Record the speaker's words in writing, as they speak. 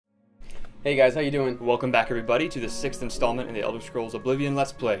Hey guys, how you doing? Welcome back everybody to the 6th installment in the Elder Scrolls Oblivion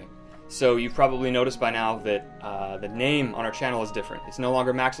Let's Play. So you've probably noticed by now that the name on our channel is different. It's no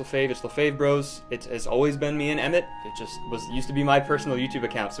longer Max LaFave, it's LaFave Bros. It has always been me and Emmett. It just used to be my personal YouTube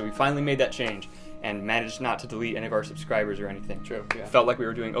account, so we finally made that change and managed not to delete any of our subscribers or anything. True, yeah. Felt like we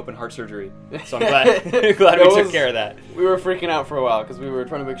were doing open heart surgery, so I'm glad we took care of that. We were freaking out for a while because we were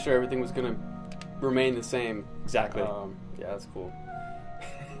trying to make sure everything was going to remain the same. Exactly. Yeah, that's cool.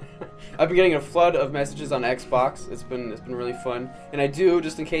 I've been getting a flood of messages on Xbox. It's been really fun, and I do,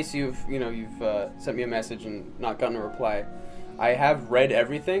 just in case you've sent me a message and not gotten a reply, I have read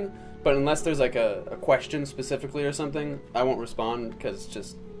everything, but unless there's like a question specifically or something, I won't respond because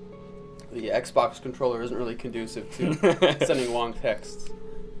just the Xbox controller isn't really conducive to sending long texts.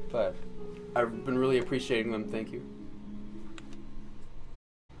 But I've been really appreciating them. Thank you.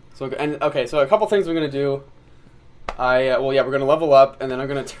 So a couple things we're gonna do. We're going to level up, and then I'm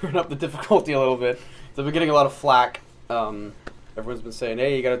going to turn up the difficulty a little bit. So I've been getting a lot of flack. Everyone's been saying,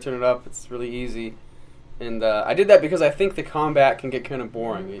 hey, you got to turn it up, it's really easy. And I did that because I think the combat can get kind of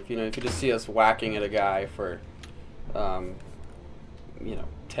boring. If you just see us whacking at a guy for, 10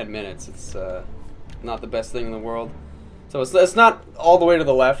 minutes, it's not the best thing in the world. So it's not all the way to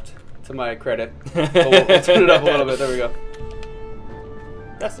the left, to my credit. But we'll turn it up a little bit. There we go.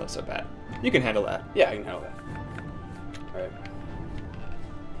 That's not so bad. You can handle that. Yeah, I can handle that. Alright.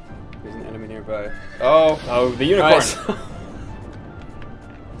 There's an enemy nearby. Oh, the unicorn. Right, so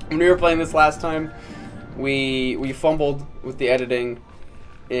when we were playing this last time, we fumbled with the editing,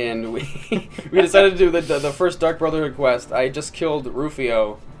 and we decided to do the first Dark Brotherhood quest. I just killed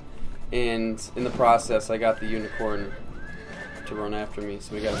Rufio, and in the process, I got the unicorn to run after me.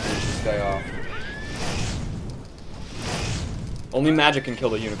 So we got to finish this guy off. Only magic can kill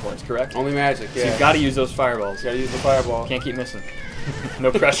the unicorns, correct? Only magic, yeah. So you've got to use those fireballs. You got to use the fireball. Can't keep missing. No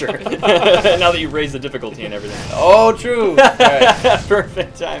pressure. Now that you've raised the difficulty and everything. Oh, true. Right.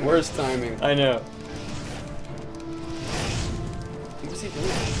 Perfect timing. Worst timing. I know. What was he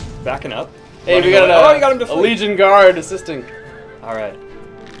doing? Backing up. Hey, you got him to a Legion guard assisting. All right.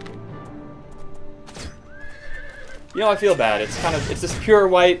 I feel bad. It's this pure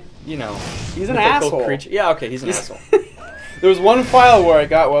white, He's an asshole. Creature. Yeah, okay, he's an asshole. There was one file where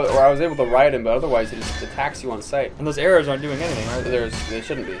I was able to ride him, but otherwise he just attacks you on sight. And those arrows aren't doing anything, are they? They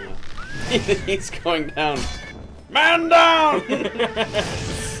shouldn't be. No. He's going down. Man down!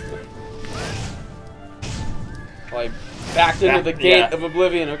 Well, I backed into the gate of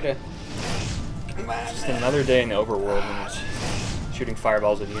Oblivion. Okay. Just another day in the overworld when you're shooting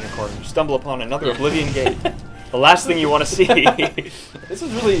fireballs at a unicorn. You stumble upon another Oblivion gate. The last thing you want to see. This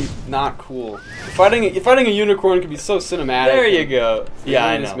is really not cool. Fighting a unicorn can be so cinematic. There you go. Yeah,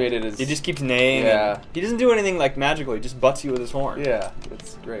 I know. Just made it he just keeps neighing. Yeah. He doesn't do anything like magical. He just butts you with his horn. Yeah,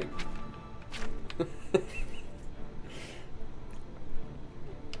 it's great. All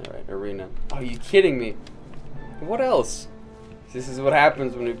right, arena. Oh, are you kidding me? What else? This is what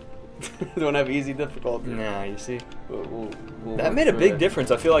happens when we don't have easy difficulty. Nah, you see. We'll that made a big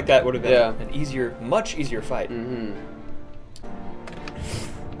difference. I feel like that would have been an much easier fight. Mm-hmm.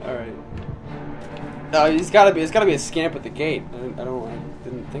 All right. No, he's got to be a scamp at the gate. I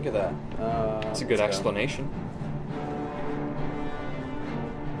didn't think of that. That's a good explanation.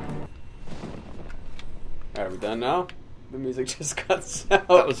 All right, are we done now? The music just cuts out.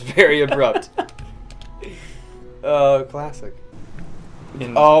 That was very abrupt. Classic.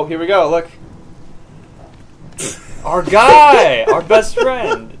 Oh, here we go. Look. Our guy! Our best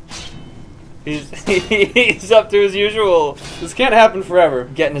friend! He's up to his usual... This can't happen forever.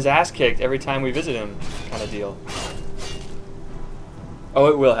 Getting his ass kicked every time we visit him kind of deal. Oh,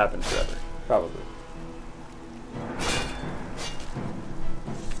 it will happen forever. Probably.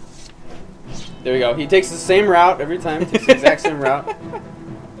 There we go. He takes the same route every time. He takes the exact same route.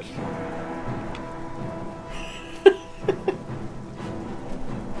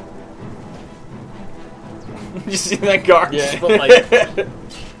 You see that guard? Yeah.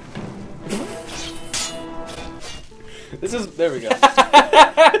 There we go.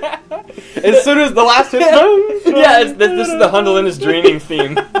 As soon as the last hit, this is the Hundalin's dreaming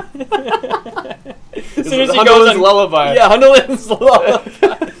theme. As soon as he goes on lullaby. Yeah, Hundalin's lullaby.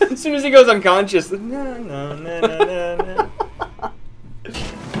 As soon as he goes unconscious, no.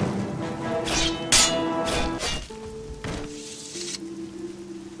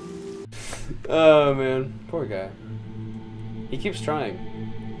 Oh man, poor guy. He keeps trying.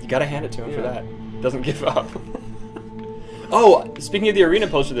 You gotta hand it to him for that. Doesn't give up. Oh, speaking of the arena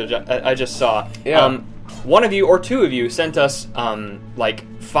poster that I just saw, one of you or two of you sent us like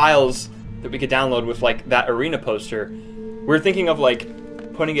files that we could download with like that arena poster. We're thinking of like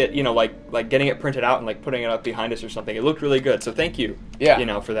putting it, you know, like getting it printed out and like putting it up behind us or something. It looked really good. So thank you. Yeah. You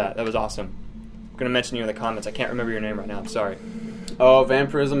know, for that. That was awesome. I'm gonna mention you in the comments. I can't remember your name right now. I'm sorry. Oh,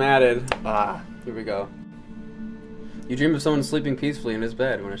 vampirism added. Ah. Here we go. You dream of someone sleeping peacefully in his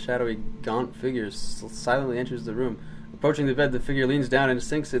bed when a shadowy, gaunt figure silently enters the room. Approaching the bed, the figure leans down and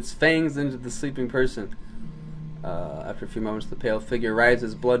sinks its fangs into the sleeping person. After a few moments, the pale figure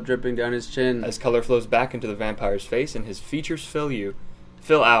rises, blood dripping down his chin. As color flows back into the vampire's face and his features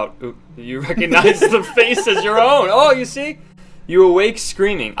fill out. Ooh, you recognize the face as your own. Oh, you see? You awake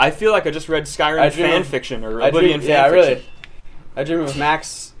screaming. I feel like I just read Skyrim fan fiction or Oblivion fan fiction. Yeah, really. I dream of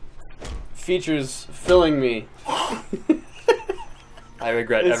Max features filling me. I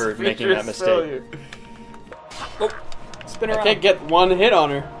regret ever making that mistake. Oh, spin around. I can't get one hit on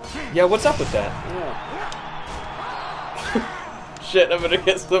her. Yeah, what's up with that? Yeah. Shit, I'm gonna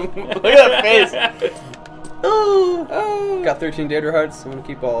get some. Look at that face. Oh. Got 13 Daedra hearts. I'm gonna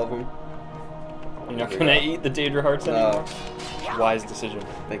keep all of them. You're not gonna eat the Daedra hearts anymore? No. Wise decision.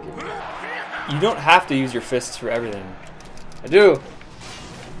 Thank you. You don't have to use your fists for everything. I do.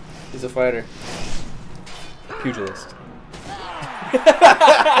 He's a fighter. Pugilist.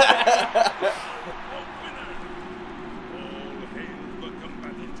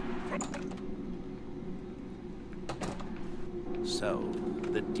 So,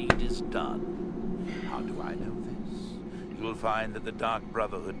 the deed is done. How do I know this? You will find that the Dark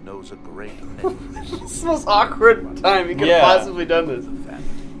Brotherhood knows a great many This is the most awkward time you could have possibly done this.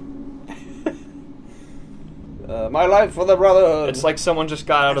 My life for the Brotherhood. It's like someone just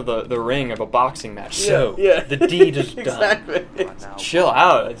got out of the ring of a boxing match. Yeah, So, yeah. the deed is done. Exactly. Chill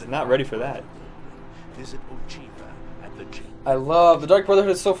out. I'm not ready for that. Visit Ojiva at the gym. I love the Dark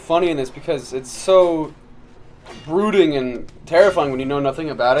Brotherhood. Is so funny in this because it's so brooding and terrifying when you know nothing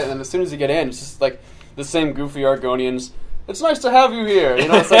about it, and then as soon as you get in, it's just like the same goofy Argonians. It's nice to have you here. You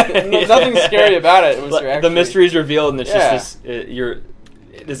know, it's like nothing scary about it. It was The mystery's revealed, and it's just this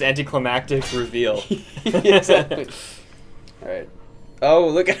this anticlimactic reveal. Exactly. All right. Oh,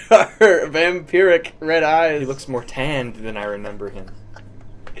 look at our vampiric red eyes. He looks more tanned than I remember him.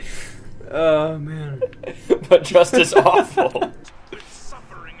 Oh man. But just as awful.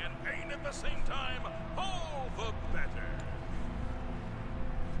 Suffering and pain at the same time. All the better.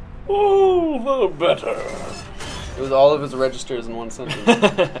 All the better. It was all of his registers in one sentence.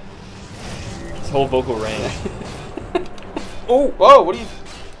 His whole vocal range. Oh, whoa! What do you?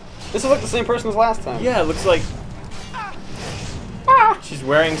 This is like the same person as last time. Yeah, it looks like she's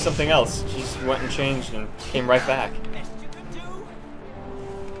wearing something else. She just went and changed and came right back.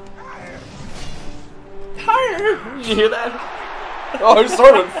 Did you hear that? Oh, he's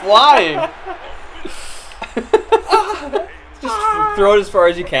sort of flying. Just throw it as far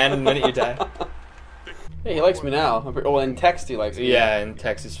as you can, and the minute you die. Hey, he likes me now. Oh, in text he likes me. Yeah, in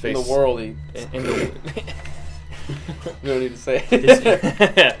Texas face. In the world, he. In the. You don't need to say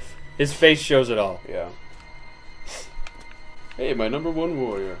it. His face shows it all. Yeah. Hey, my #1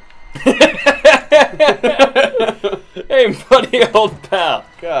 warrior. Hey, buddy, old pal.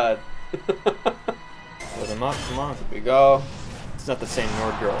 God. Put him up, come on. Here we go. It's not the same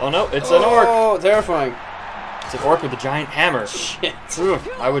Nord girl. Oh no, it's an orc. Oh, terrifying. It's an orc with a giant hammer. Shit.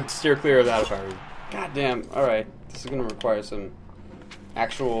 I would steer clear of that if I were you. God damn. Alright. This is going to require some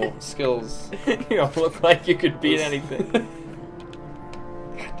actual skills. You don't look like you could beat anything.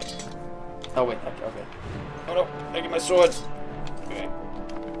 Oh, wait. Okay. Oh, no. I get my sword. Okay.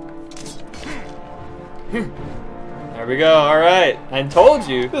 There we go, alright. I told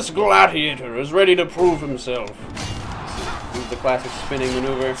you. This gladiator is ready to prove himself. This is the classic spinning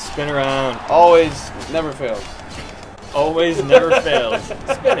maneuver. Spin around. Always, never fails. Always, never fails.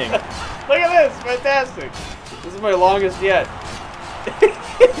 Spinning. Look at this. Fantastic. This is my longest yet.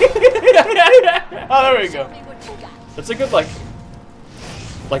 Oh, there we go. That's a good, like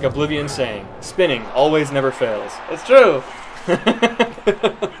Oblivion saying. Spinning, always, never fails. It's true. They're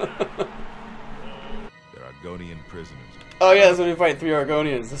Argonian prisoners. Oh yeah, that's when we fight 3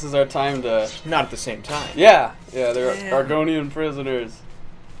 Argonians. This is our time to... Not at the same time. Yeah, they're Argonian prisoners.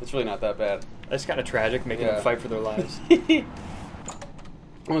 It's really not that bad. That's kind of tragic, making them fight for their lives.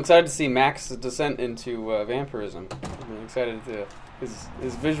 I'm excited to see Max's descent into vampirism. I'm excited to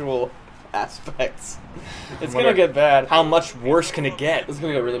his visual aspects. It's gonna get bad. How much worse can it get? It's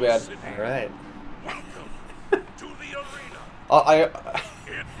gonna get really bad. Alright.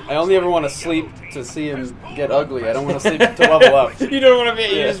 I only ever want to sleep to see him get ugly. I don't want to sleep to level up. You don't want to be.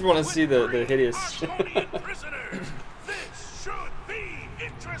 You just want to see the hideous. This should be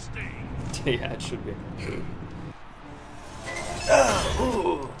interesting. Yeah, it should be.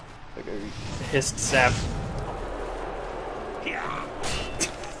 Ooh. Hissed sap.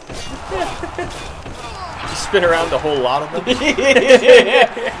 Spin around the whole lot of them.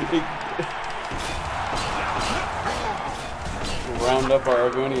 Round up our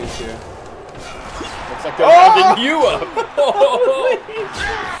Argonians here. Looks like they're rounding you up.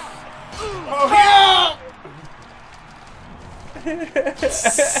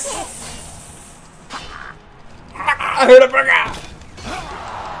 I heard a burger.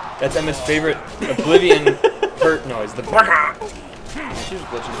 That's Emma's favorite Oblivion hurt noise. The burger. She was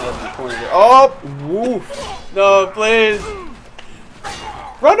glitching hard in the corner there. Oh! Woof! No, please!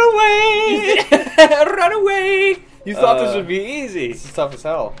 Run away! Run away! You thought this would be easy. This is tough as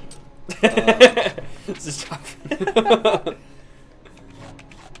hell. This is tough.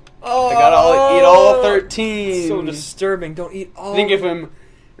 Oh, I gotta eat all 13. So disturbing. Don't eat all. Think of him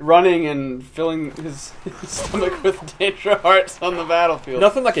running and filling his stomach with Daedra hearts on the battlefield.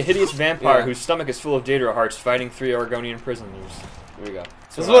 Nothing like a hideous vampire Yeah. whose stomach is full of Daedra hearts fighting 3 Argonian prisoners. Here we go.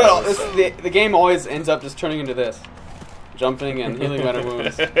 This is what the game always ends up just turning into this. Jumping and healing minor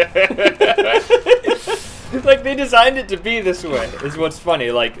wounds. Like, they designed it to be this way, is what's funny.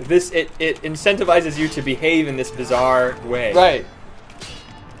 Like, this, it incentivizes you to behave in this bizarre way. Right.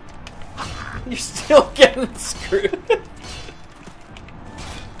 You're still getting screwed.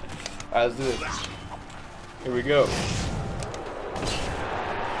 Alright, let's do this. Here we go.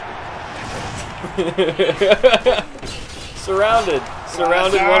 Surrounded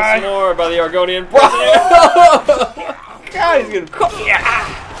once more by the Argonian prisoners. God, he's gonna cook. Yeah.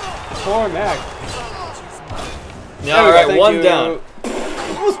 Poor Mac. Yeah, alright, one you. down.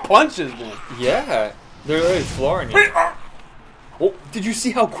 Those punches, man. Yeah, they're really flooring you. Oh, did you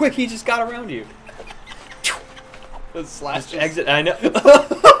see how quick he just got around you? Those slashes. Exit, I know.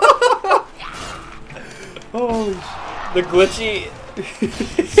 Holy The glitchy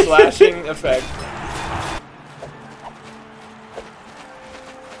slashing effect.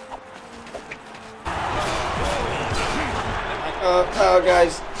 Oh,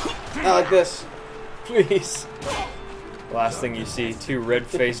 guys. Not like this. Please. Last thing you see, 2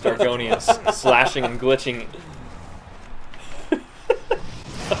 red-faced Argonians slashing and glitching.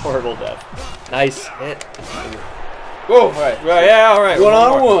 A horrible death. Nice hit. Whoa, right. Right, yeah, alright. One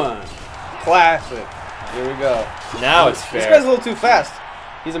on one. Classic. Here we go. Now it's fair. This guy's a little too fast.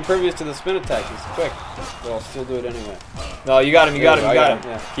 He's impervious to the spin attack. He's quick. But I'll still do it anyway. No, you got him, you got him, you got him.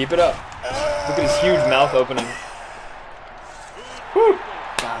 Yeah. Keep it up. Look at his huge mouth opening. Whew.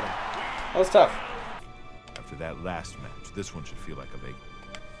 Got him. That was tough. After that last match, this one should feel like a big.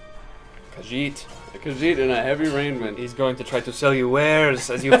 Khajiit. A Khajiit in a heavy raiment. He's going to try to sell you wares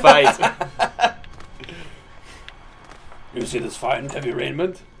as you fight. You see this fine heavy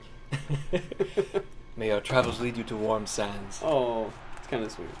raiment? May your travels lead you to warm sands. Oh, it's kind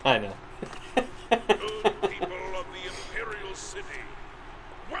of sweet. I know. People of the Imperial City,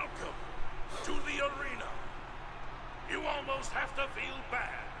 welcome to the arena. You almost have to feel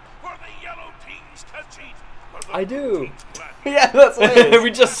bad for the Yellow Team's Khajiit. I do. Yeah, that's what it is.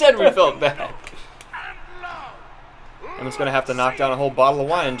 We just said we felt bad. And now, I'm just gonna have to knock down a whole bottle of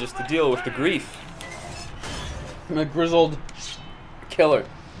wine just to deal with the grief. I'm a grizzled killer.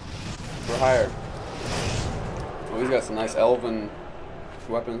 For hire. Oh, he's got some nice elven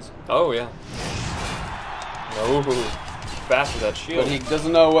weapons. Oh yeah. No, fast with that shield. But he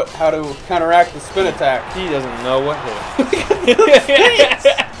doesn't know how to counteract the spin attack. He doesn't know what hit.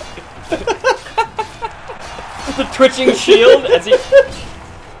 The twitching shield as he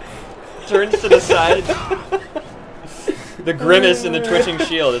turns to the side. The grimace in the twitching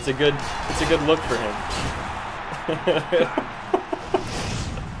shield. It's a good look for him.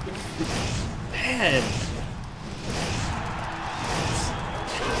 Man.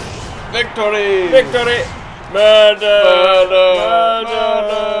 Victory! Victory! Murder!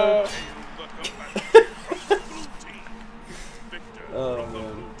 Murder! Oh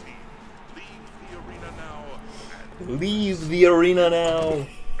man. Leave the arena now.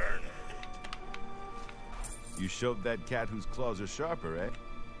 You showed that cat whose claws are sharper, eh?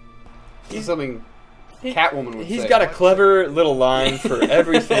 He's something Catwoman would say. He's got a clever little line for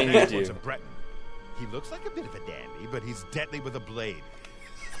everything you What's do. a Breton? He looks like a bit of a dandy, but he's deadly with a blade.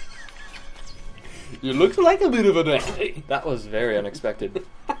 You look like a bit of a dandy. That was very unexpected.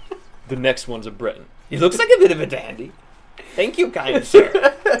 The next one's a Breton. He looks like a bit of a dandy. Thank you, kind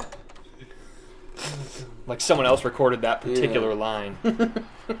sir. Like someone else recorded that particular line. Led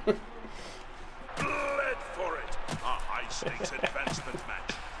for it. A high-stakes advancement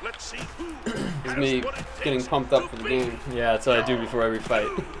match. Let's see who It's has me what it getting takes pumped up to for the beat game. Yeah, that's what I do before every fight.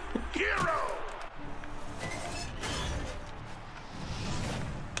 Hero.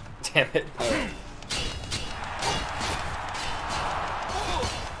 Damn it.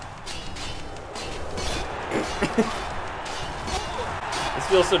 This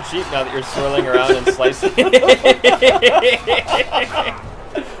feels so cheap now that you're swirling around and slicing.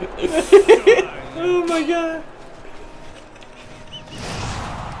 Oh my god.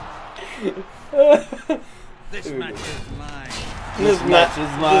 This match is mine. This match is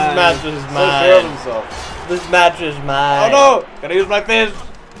mine. This match is So sure of himself. This match is mine. Oh no! Gotta use my fist.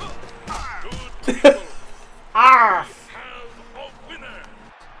 Ah! Have a winner.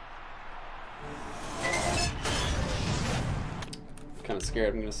 Kind of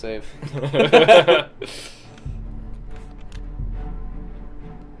scared. I'm gonna save.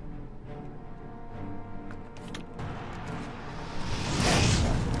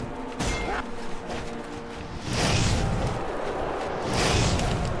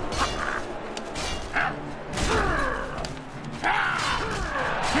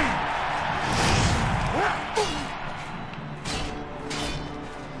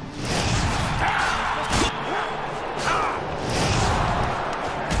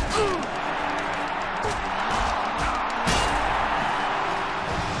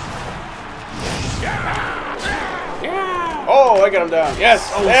 Oh, I got him down. Yes.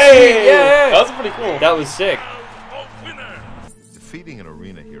 Oh, hey! sweet. Yeah. That was pretty cool. That was sick. Have a winner. Defeating an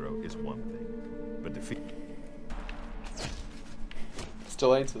arena hero is one thing, but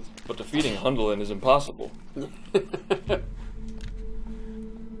Still ain't this. But defeating Hundlin is impossible.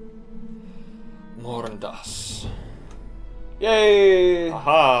 Morandas. Yay!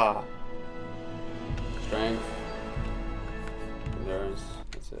 Aha. Strength. Endurance.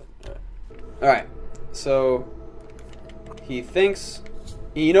 That's it. Alright. So he thinks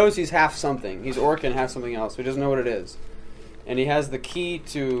he knows he's half something. He's orc and half something else. He doesn't know what it is. And he has the key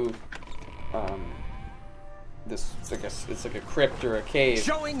to this, I guess it's like a crypt or a cave.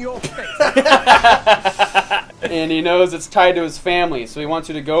 Showing your face. And he knows it's tied to his family, so he wants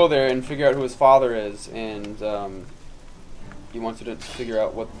you to go there and figure out who his father is, and he wants you to figure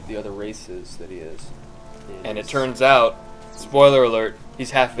out what the other race is that he is. And it turns out, spoiler alert,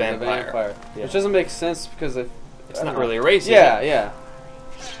 he's half he's a vampire. Yeah. Which doesn't make sense because It's not really a race, is Yeah, it? yeah.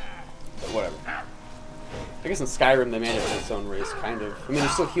 But whatever. I guess in Skyrim they made it its own race, kind of. I mean,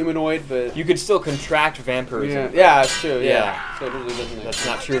 it's still humanoid, but You could still contract vampirism. yeah, it's true. Yeah, Yeah. so it really doesn't make That's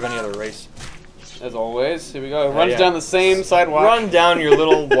sense. not true of any other race. As always, here we go. It runs yeah. down the same sidewalk. Run down your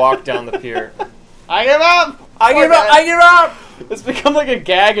little walk down the pier. I give up! I give up! I give up! It's become like a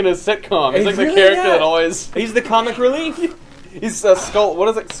gag in a sitcom. He's It like the really character is. that always. He's the comic relief. He's Skull. What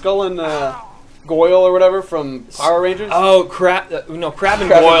is it? Skull and Goyle or whatever from Power Rangers. Oh, Crab and Crab and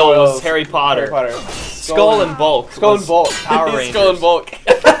Goyle Goyle was Harry Potter. Harry Potter. Skull and Bulk. Skull and was Bulk. Power He's Rangers. Skull and Bulk.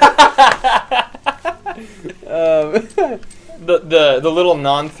 The little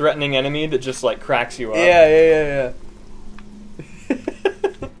non-threatening enemy that just like cracks you up. Yeah.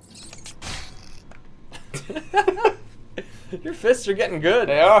 Your fists are getting good.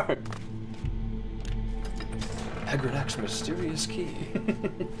 They are. Agronach's mysterious key.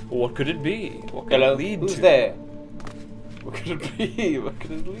 What could it be? What could Hello. it lead Who's to? there? What could it be? What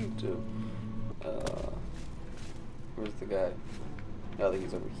could it lead to? Where's the guy? I think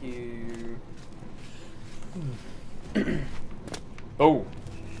he's over here. Oh.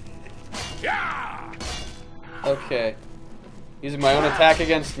 Okay. Using my own attack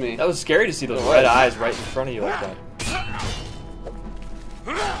against me. That was scary to see those It red was. eyes right in front of you like that.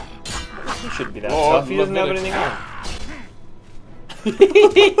 He shouldn't be that Oh, tough. He doesn't have Levitic. anything on.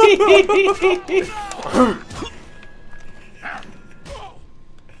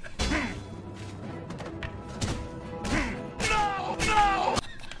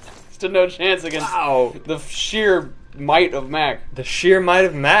 Stood no chance against Wow. the sheer might of Mac. The sheer might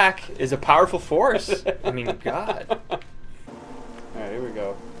of Mac is a powerful force. I mean, God. Alright, here we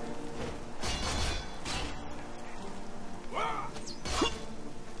go.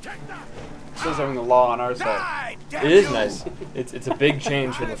 Still having the law on our side. It is nice. It's a big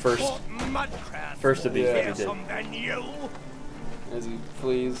change from the first of these Yeah. that we did. As he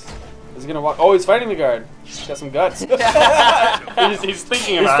flees. Is he gonna walk? Oh, he's fighting the guard. He's got some guts. he's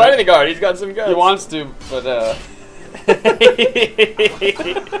thinking He's about fighting the it. guard. He's got some guns. He wants to, but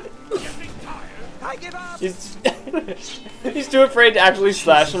he's he's too afraid to actually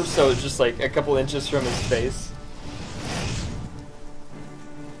slash him, so it's just like a couple inches from his face.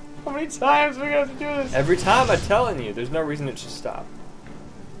 how many times are we gonna have to do this? Every time I'm telling you, there's no reason it should stop.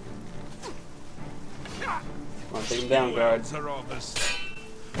 Come on, take him down, guard. Are all the same.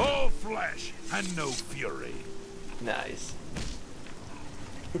 All flesh and no fury. Nice.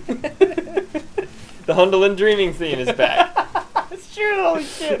 The Hundlin dreaming theme is back. It's true, holy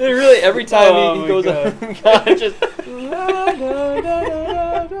shit. It really, every time Oh he my goes God. up, God, just.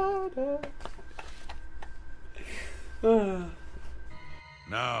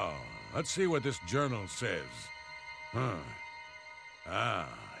 Let's see what this journal says. Huh. Ah,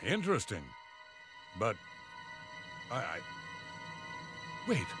 interesting. But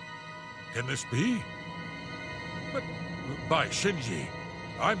wait. Can this be? But by Shinji,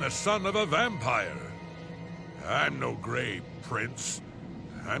 I'm the son of a vampire. I'm no gray prince.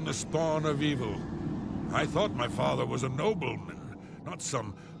 I'm the spawn of evil. I thought my father was a nobleman, not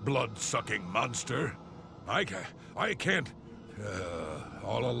some blood-sucking monster. I can't...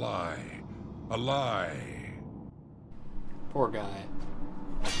 all a lie. A lie. Poor guy.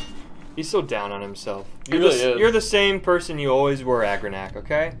 He's so down on himself. He really is. You're the same person you always were, Agranak,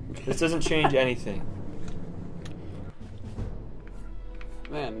 okay? This doesn't change anything.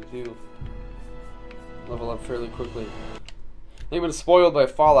 Man, you level up fairly quickly. You've been spoiled by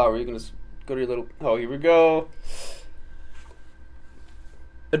Fallout, where you can just go to your little... Oh, here we go.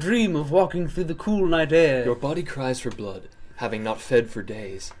 A dream of walking through the cool night air. Your body cries for blood, having not fed for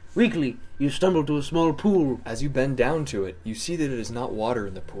days. Weakly, you stumble to a small pool. As you bend down to it, you see that it is not water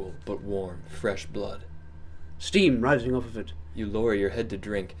in the pool, but warm, fresh blood. Steam rising off of it. You lower your head to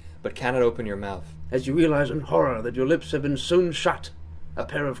drink, but cannot open your mouth. As you realize in horror that your lips have been sewn shut, a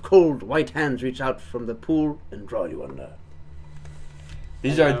pair of cold, white hands reach out from the pool and draw you under.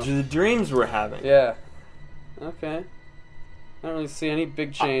 These are the dreams we're having. Yeah. Okay. I don't really see any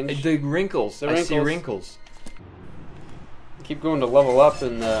big change. The wrinkles. I see wrinkles. Keep going to level up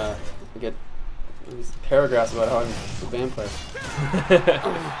and get these paragraphs about how I'm a vampire.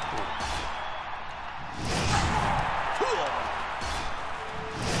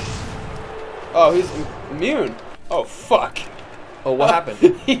 Oh, he's immune. Oh, fuck. Oh, what happened?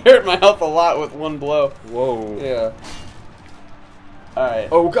 He hurt my health a lot with one blow. Whoa. Yeah. Alright.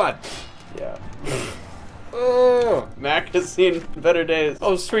 Oh, God. Yeah. Oh. Mac has seen better days.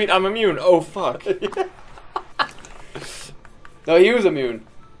 Oh, sweet, I'm immune. Oh, fuck. No, he was immune.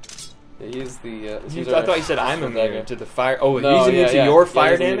 Yeah, he's the... I thought you said I'm immune to the fire. Oh, no, he's immune to your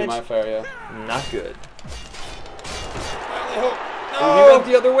fire he's immune damage? to my fire, yeah. Not good. Oh, he went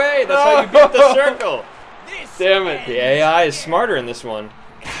the other way. That's how you beat the circle. Damn it. The AI is smarter in this one.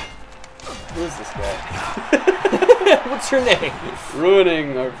 Who is this guy? What's your name?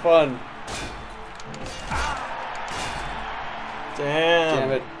 Ruining our fun.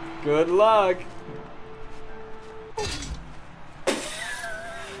 Damn it. Good luck.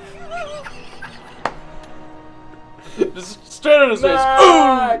 Just straight on his face.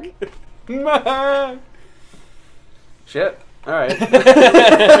 Mac! Mac! Shit. Alright.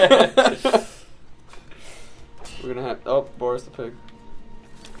 We're gonna have... Oh, Boris the pig.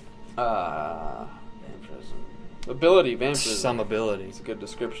 Vampirism. Ability, vampirism. Some ability. It's a good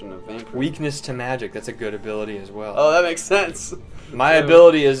description of vampirism. Weakness to magic. That's a good ability as well. Oh, that makes sense. My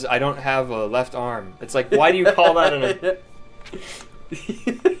ability is I don't have a left arm. It's like, why do you call that an...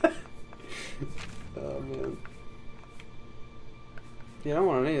 Oh, man. Yeah, I don't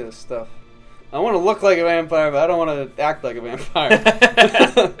want any of this stuff. I want to look like a vampire, but I don't want to act like a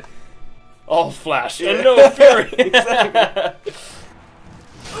vampire. All flash and no fury. Exactly.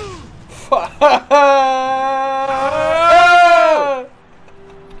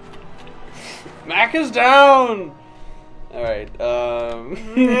 Mac is down! Alright,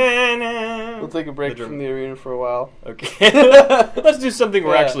 we'll take a break from the arena for a while. Okay. Let's do something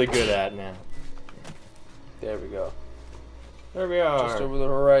we're actually good at now. There we go. There we are. Just over the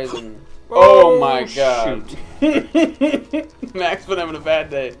horizon. Oh my god. Shoot. Mac's been having a bad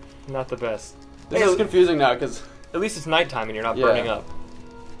day. Not the best. This is confusing now, because... At least it's nighttime and you're not burning up.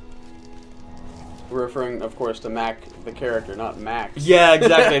 We're referring, of course, to Mac, the character, not Max. Yeah,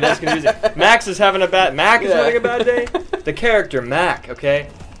 exactly. That's confusing. Max is having a bad... Mac is having a bad day? The character, Mac, okay?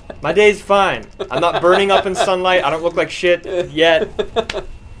 My day's fine. I'm not burning up in sunlight. I don't look like shit yet.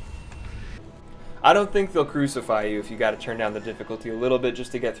 I don't think they'll crucify you if you got to turn down the difficulty a little bit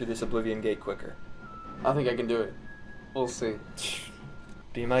just to get through this Oblivion gate quicker. I think I can do it. We'll see.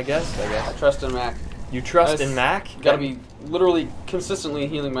 Be my guest, I guess. I trust in Mac. You trust in Mac? Gotta be literally consistently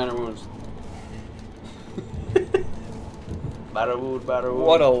healing minor wounds. Batter wound, batter wound.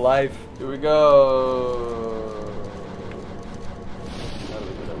 What a life. Here we go. Gotta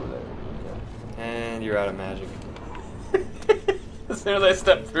leave it over there. Okay. And you're out of magic. As soon as I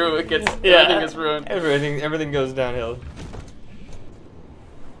step through, it gets everything is ruined. Everything goes downhill.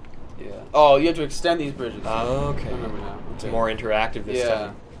 Yeah. Oh, you have to extend these bridges. Oh, okay. I remember now. It's more interactive this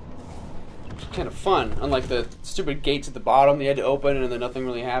time. It's kind of fun. Unlike the stupid gates at the bottom, they had to open and then nothing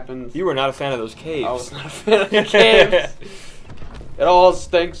really happens. You were not a fan of those caves. I was not a fan of the caves. It all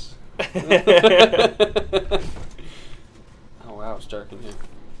stinks. Oh wow, it's dark in here.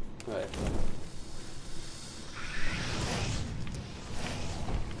 All right.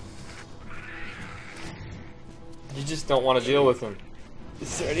 You just don't want to deal with them.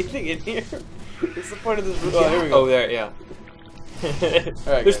 Is there anything in here? What's the point of this room? Yeah. Oh, here we go. Oh, there, yeah.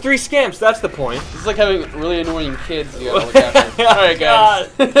 Alright, There's guys. 3 scamps, that's the point. This is like having really annoying kids you gotta look after. Alright, guys.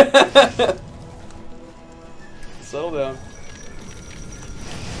 Settle down.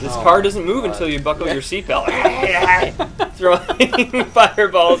 This Oh car my doesn't move God. until you buckle your seatbelt. Throwing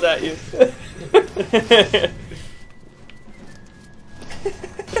fireballs at you.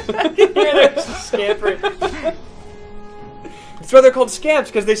 I can hear there's a scamper. That's why they're called scamps,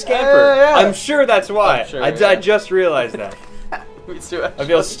 because they scamper. Yeah. I'm sure that's why. I'm sure, I yeah. just realized that. Me too, I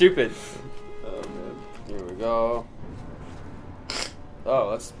feel stupid. Oh man. Here we go.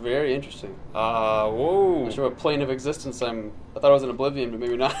 Oh, that's very interesting. Whoa. I'm not sure what plane of existence I thought I was in Oblivion, but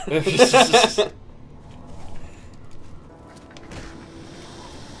maybe not.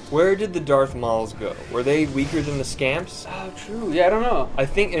 Where did the Darth Mauls go? Were they weaker than the scamps? Oh, true. Yeah, I don't know. I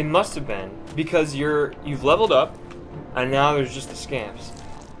think it must have been, because you've leveled up, and now there's just the scamps.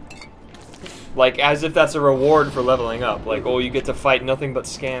 Like, as if that's a reward for leveling up. Like, oh, you get to fight nothing but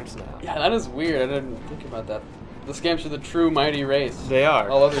scamps now. Yeah, that is weird. I didn't think about that. The scamps are the true mighty race. They are.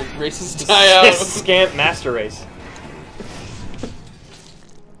 All other races die out. Scamp master race.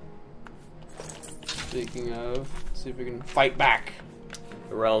 Speaking of, see if we can fight back.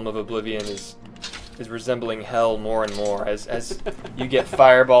 The realm of Oblivion is resembling hell more and more as you get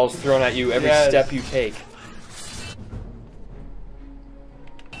fireballs thrown at you every Yes. step you take.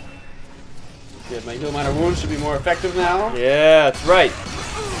 Good, my heal minor wounds should be more effective now. Yeah, that's right.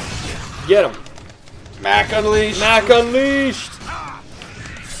 Get him. Mac unleashed. Mac unleashed.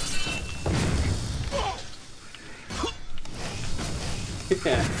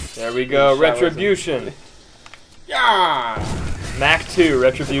 Yeah. There we go. Good shot, Retribution. Yeah. Mac 2,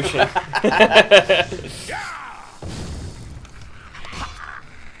 Retribution.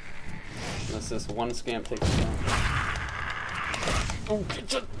 Unless this one scamp takes it down.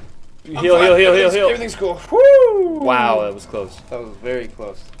 Heal. Everything's cool. Woo! Wow, that was close. That was very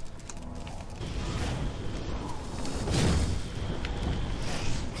close.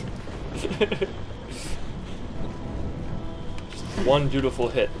 One dutiful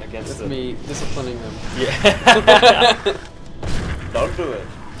hit against It's the... me disciplining them. Yeah. Don't do it.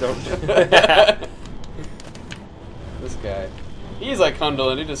 Don't do it. This guy. He's like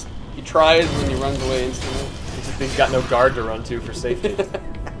Hundulan. He tries and then he runs away instantly. He's got no guard to run to for safety.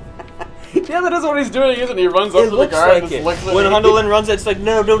 Yeah, that is what he's doing, isn't he? He runs up to the guard and just looks at When me. Hundulan runs, it's like,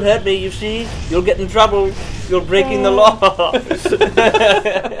 no, don't hurt me, you see? You'll get in trouble. You're breaking the law.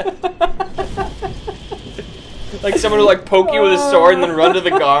 Like someone will like poke you with a sword and then run to the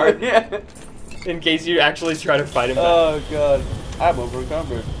guard Yeah. in case you actually try to fight him back. Oh, God. I'm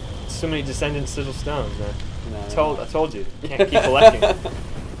overcumbered. So many descendant sigil stones, man. No, I told you. You can't keep collecting.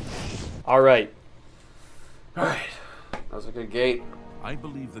 Alright. Alright. That was a good gate. I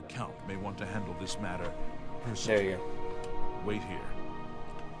believe the Count may want to handle this matter There personally. you go. Wait here.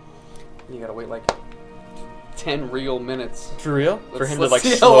 You gotta wait like 10 real minutes. For real? For him to let's like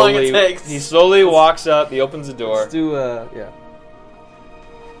see how long it slowly... takes. He slowly walks up, he opens the door. Let's do, yeah.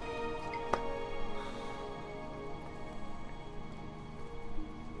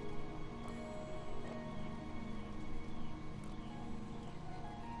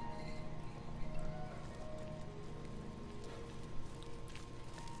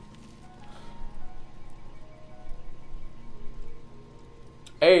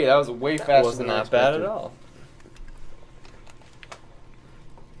 Hey, that was way faster That wasn't than I that bad expected. at all.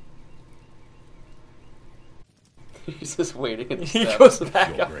 He's just waiting at the He steps. goes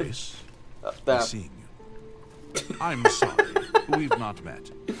back Your up. Grace, Down. seeing you. I'm sorry, we've not met.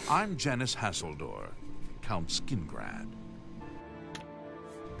 I'm Janice Hasseldor, Count Skingrad.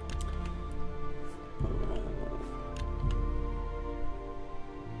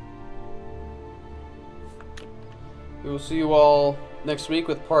 We will see you all next week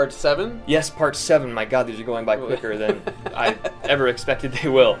with part 7. Yes, part 7. My God, these are going by quicker than I ever expected they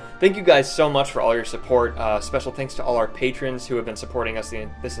will. Thank you guys so much for all your support. Special thanks to all our patrons who have been supporting us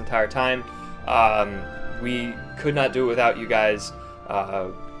this entire time. We could not do it without you guys.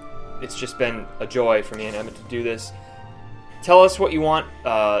 It's just been a joy for me and Emmett to do this. Tell us what you want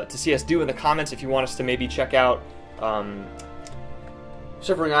to see us do in the comments. If you want us to maybe check out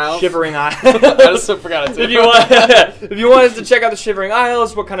Shivering Isles. Shivering Isles. I just forgot it too. if you want us to check out the Shivering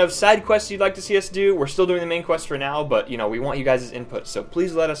Isles, what kind of side quests you'd like to see us do. We're still doing the main quest for now, but you know we want you guys' input, so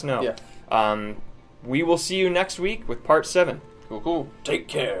please let us know. Yeah. We will see you next week with part 7. Cool. Take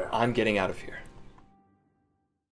care. I'm getting out of here.